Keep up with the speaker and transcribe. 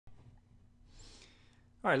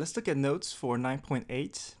All right, let's look at notes for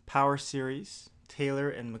 9.8 power series, Taylor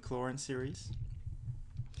and Maclaurin series.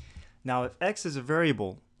 Now, if x is a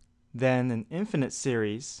variable, then an infinite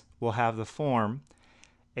series will have the form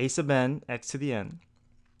a sub n x to the n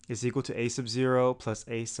is equal to a sub 0 plus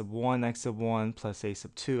a sub 1 x sub 1 plus a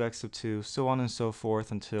sub 2 x sub 2, so on and so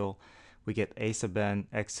forth until we get a sub n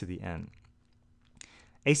x to the n.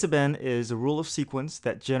 A sub n is a rule of sequence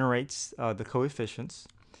that generates the coefficients.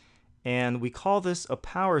 And we call this a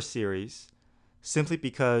power series simply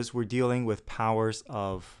because we're dealing with powers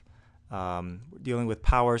of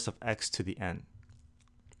x to the n.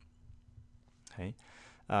 Okay,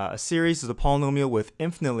 a series is a polynomial with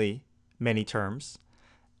infinitely many terms,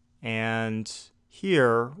 and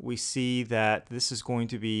here we see that this is going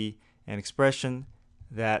to be an expression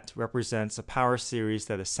that represents a power series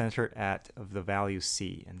that is centered at the value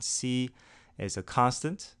c, and c is a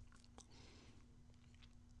constant.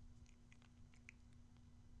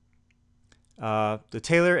 The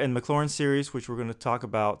Taylor and Maclaurin series, which we're going to talk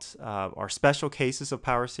about, are special cases of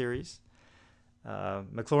power series.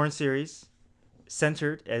 Maclaurin series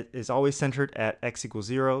is always centered at x equals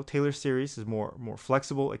 0. Taylor series is more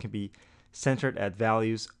flexible. It can be centered at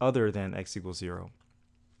values other than x equals 0.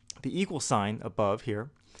 The equal sign above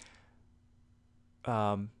here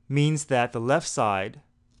means that the left side,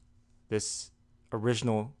 this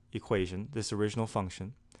original equation, this original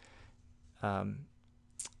function,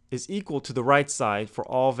 is equal to the right side for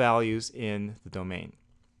all values in the domain.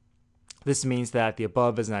 This means that the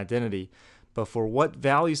above is an identity, but for what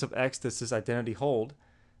values of x does this identity hold,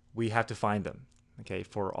 we have to find them. Okay,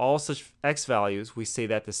 for all such x values, we say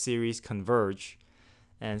that the series converge,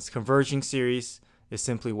 and converging series is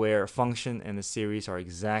simply where a function and the series are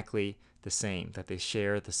exactly the same, that they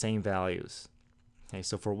share the same values. Okay,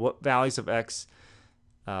 so for what values of x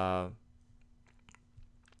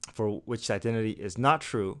for which identity is not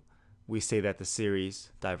true, we say that the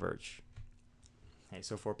series diverge. Okay,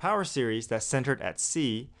 so for a power series that's centered at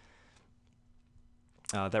c,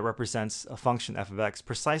 that represents a function f of x,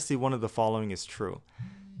 precisely one of the following is true.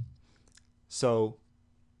 So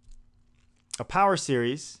a power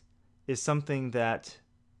series is something that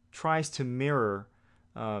tries to mirror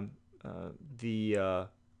the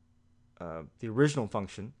original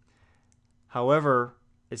function. However,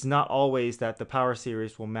 it's not always that the power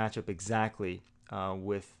series will match up exactly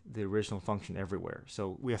with the original function everywhere.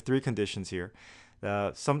 So we have three conditions here.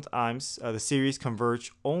 Sometimes the series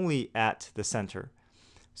converge only at the center.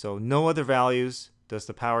 So no other values does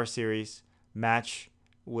the power series match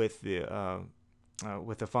with the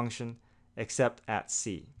function except at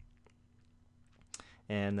c.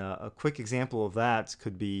 And a quick example of that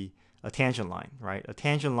could be a tangent line, right? A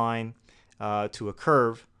tangent line to a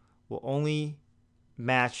curve will only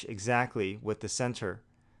match exactly with the center,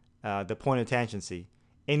 the point of tangency.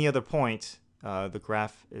 Any other point, the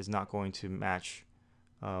graph is not going to match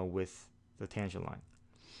with the tangent line.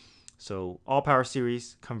 So all power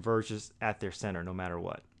series converges at their center no matter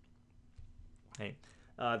what. Okay.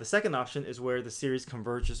 The second option is where the series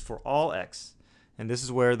converges for all x, and this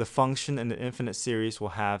is where the function and the infinite series will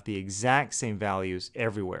have the exact same values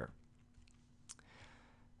everywhere.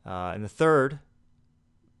 And the third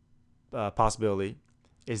possibility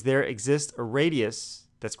is there exists a radius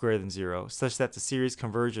that's greater than 0 such that the series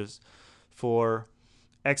converges for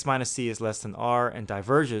x minus c is less than r and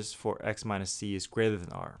diverges for x minus c is greater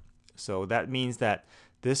than r. So that means that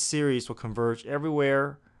this series will converge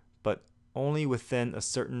everywhere, but only within a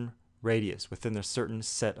certain radius, within a certain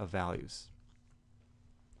set of values.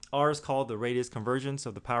 R is called the radius convergence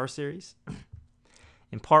of the power series.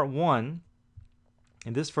 In part 1,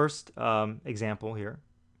 in this first example here,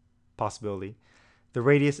 possibility, the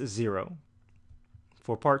radius is 0.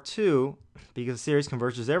 For part 2, because the series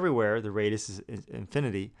converges everywhere, the radius is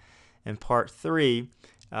infinity. In part 3,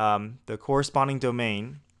 the corresponding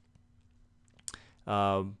domain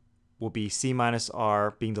will be c minus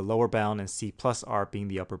r being the lower bound and c plus r being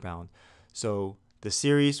the upper bound. So the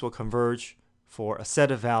series will converge for a set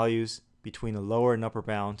of values between the lower and upper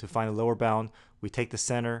bound. To find the lower bound, we take the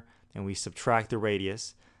center and we subtract the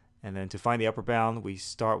radius. And then to find the upper bound, we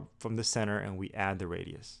start from the center and we add the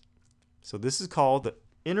radius. So this is called the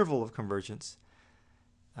interval of convergence.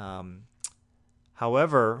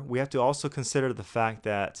 However, we have to also consider the fact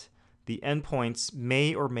that the endpoints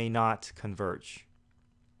may or may not converge.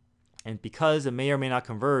 And because it may or may not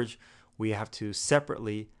converge, we have to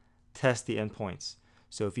separately test the endpoints.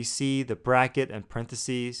 So if you see the bracket and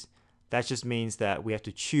parentheses, that just means that we have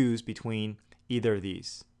to choose between either of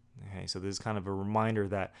these. Okay, so this is kind of a reminder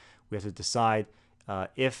that we have to decide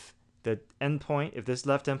if the endpoint, if this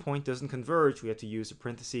left endpoint doesn't converge, we have to use the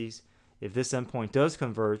parentheses. if this endpoint does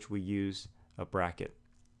converge, we use a bracket.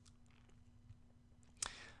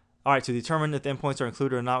 All right, to determine if the endpoints are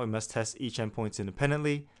included or not, we must test each endpoint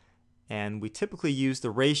independently. And we typically use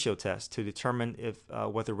the ratio test to determine if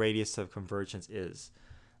what the radius of convergence is.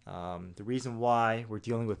 The reason why we're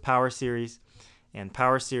dealing with power series, and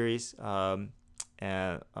power series, they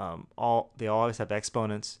always have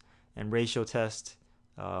exponents, and ratio tests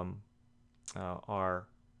are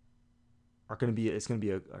going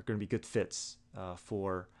to be good fits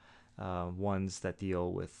for ones that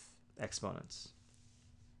deal with exponents.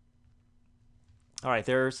 All right,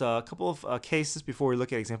 there's a couple of cases before we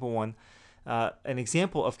look at example 1. An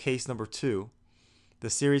example of case number 2, the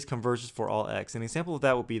series converges for all x. An example of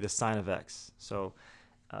that would be the sine of x. So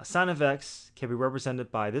sine of x can be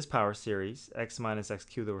represented by this power series, x minus x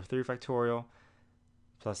cubed over 3 factorial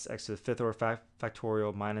plus x to the 5th over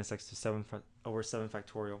factorial minus x to 7 over 7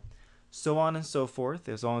 factorial, so on and so forth,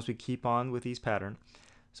 as long as we keep on with these patterns.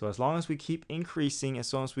 So as long as we keep increasing,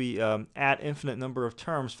 as long as we add infinite number of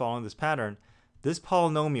terms following this pattern, this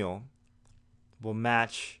polynomial will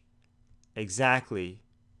match exactly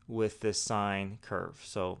with this sine curve.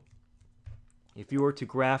 So if you were to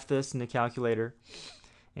graph this in the calculator,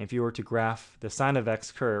 and if you were to graph the sine of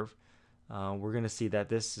x curve, we're going to see that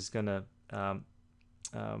this is going to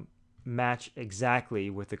match exactly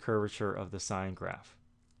with the curvature of the sine graph.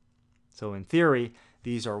 So in theory,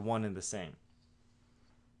 these are one and the same.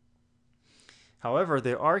 However,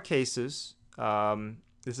 there are cases,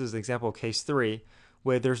 this is an example of case 3,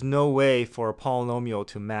 where there's no way for a polynomial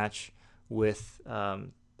to match with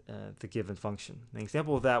the given function. An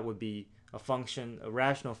example of that would be a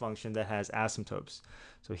rational function that has asymptotes.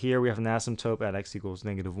 So here we have an asymptote at x equals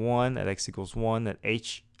 -1, at x equals 1,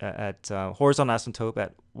 at horizontal asymptote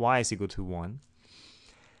at y is equal to 1.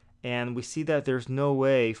 And we see that there's no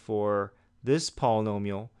way for this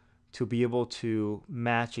polynomial to be able to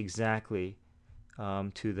match exactly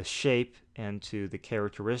to the shape and to the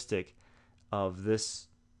characteristic of this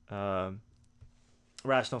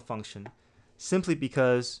rational function, simply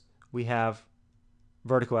because we have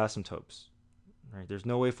vertical asymptotes. Right? There's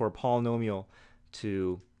no way for a polynomial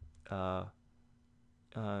to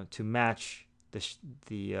match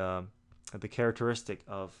the characteristic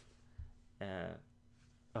of an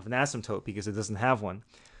asymptote, because it doesn't have one.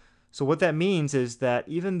 So what that means is that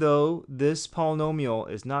even though this polynomial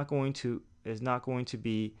is not going to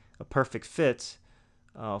be a perfect fit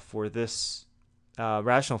for this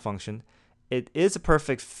rational function,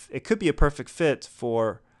 it could be a perfect fit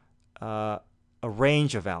for a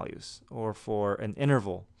range of values, or for an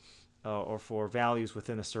interval, or for values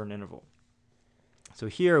within a certain interval. So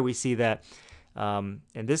here we see that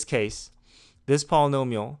in this case, this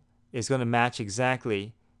polynomial is going to match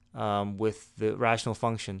exactly with the rational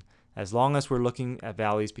function, as long as we're looking at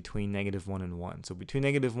values between -1 and 1. So between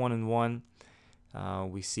 -1 and 1,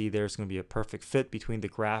 we see there's going to be a perfect fit between the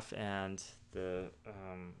graph and the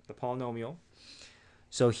polynomial.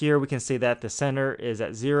 So here we can say that the center is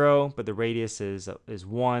at 0, but the radius is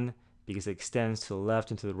 1, because it extends to the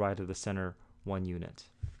left and to the right of the center 1 unit.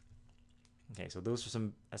 Okay, so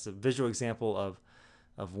that's a visual example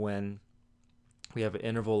of when we have an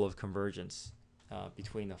interval of convergence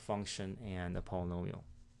between a function and a polynomial.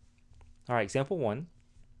 All right, example 1.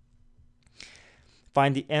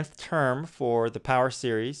 Find the nth term for the power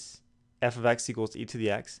series f of x equals e to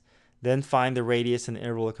the x. Then find the radius and the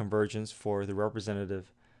interval of convergence for the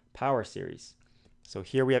representative power series. So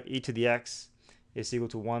here we have e to the x is equal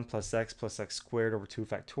to 1 plus x squared over 2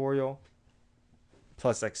 factorial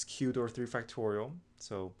plus x cubed over 3 factorial.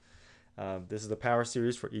 So this is the power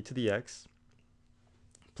series for e to the x,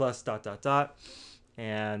 plus ...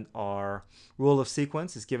 And our rule of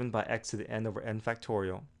sequence is given by x to the n over n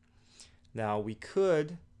factorial. Now we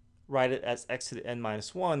could write it as x to the n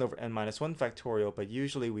minus 1 over n minus 1 factorial, but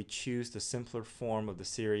usually we choose the simpler form of the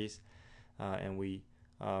series, and we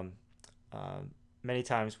many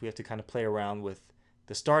times we have to kind of play around with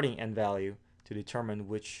the starting n value to determine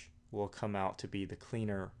which will come out to be the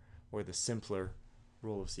cleaner or the simpler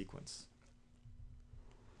rule of sequence.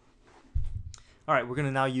 All right, we're going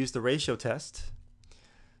to now use the ratio test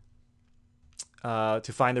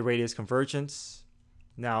to find the radius convergence.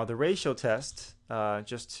 Now the ratio test,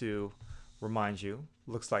 just to remind you,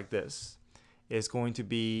 looks like this. It's going to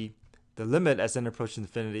be the limit as n approaches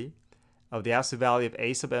infinity of the absolute value of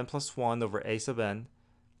a sub n plus 1 over a sub n.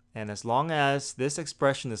 And as long as this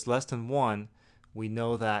expression is less than 1, we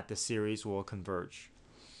know that the series will converge.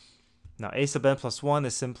 Now a sub n plus 1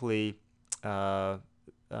 is simply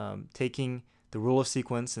taking the rule of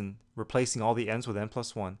sequence and replacing all the n's with n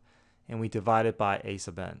plus 1, and we divide it by a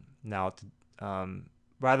sub n. Now,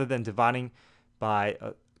 rather than dividing by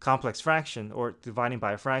a complex fraction or dividing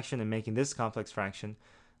by a fraction and making this complex fraction,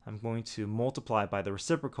 I'm going to multiply by the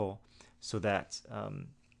reciprocal so that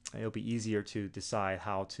it'll be easier to decide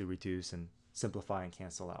how to reduce and simplify and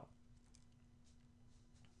cancel out.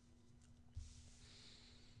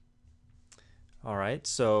 All right,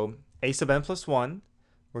 so a sub n plus 1,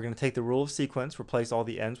 we're going to take the rule of sequence, replace all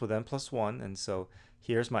the n's with n plus 1, and so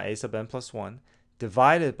here's my a sub n plus 1,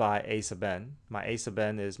 divided by a sub n. My a sub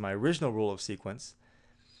n is my original rule of sequence,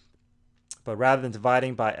 but rather than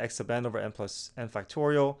dividing by x sub n over n plus n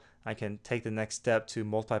factorial, I can take the next step to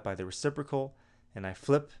multiply by the reciprocal, and I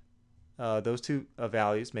flip those two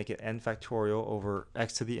values, make it n factorial over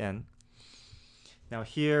x to the n. Now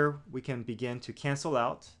here we can begin to cancel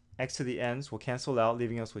out. X to the n's will cancel out,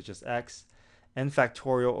 leaving us with just x. N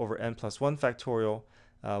factorial over n plus 1 factorial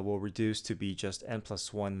will reduce to be just n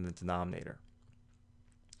plus 1 in the denominator.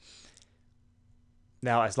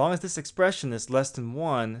 Now, as long as this expression is less than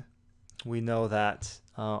 1, we know that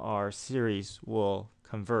our series will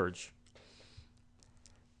converge.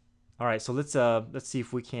 All right, so let's see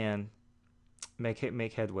if we can make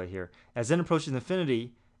headway here. As n approaches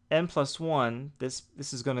infinity, n plus 1, this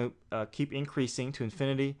is going to keep increasing to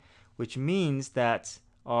infinity, which means that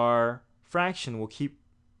our fraction will keep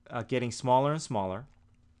getting smaller and smaller.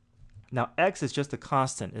 Now, x is just a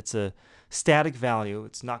constant. It's a static value.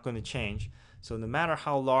 It's not going to change. So no matter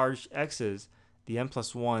how large x is, the n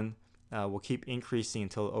plus 1 will keep increasing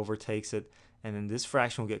until it overtakes it, and then this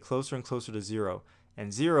fraction will get closer and closer to 0.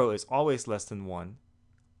 And 0 is always less than 1,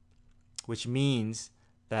 which means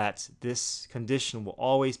that this condition will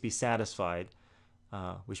always be satisfied,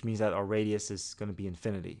 which means that our radius is going to be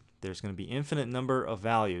infinity. There's going to be infinite number of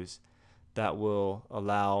values that will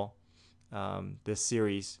allow this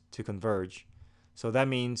series to converge. So that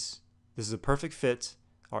means this is a perfect fit.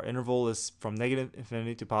 Our interval is from negative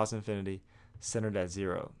infinity to positive infinity, centered at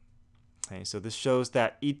 0. Okay, so this shows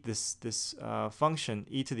that this function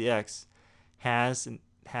e to the x has an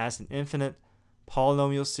infinite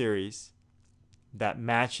polynomial series that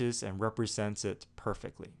matches and represents it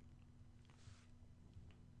perfectly.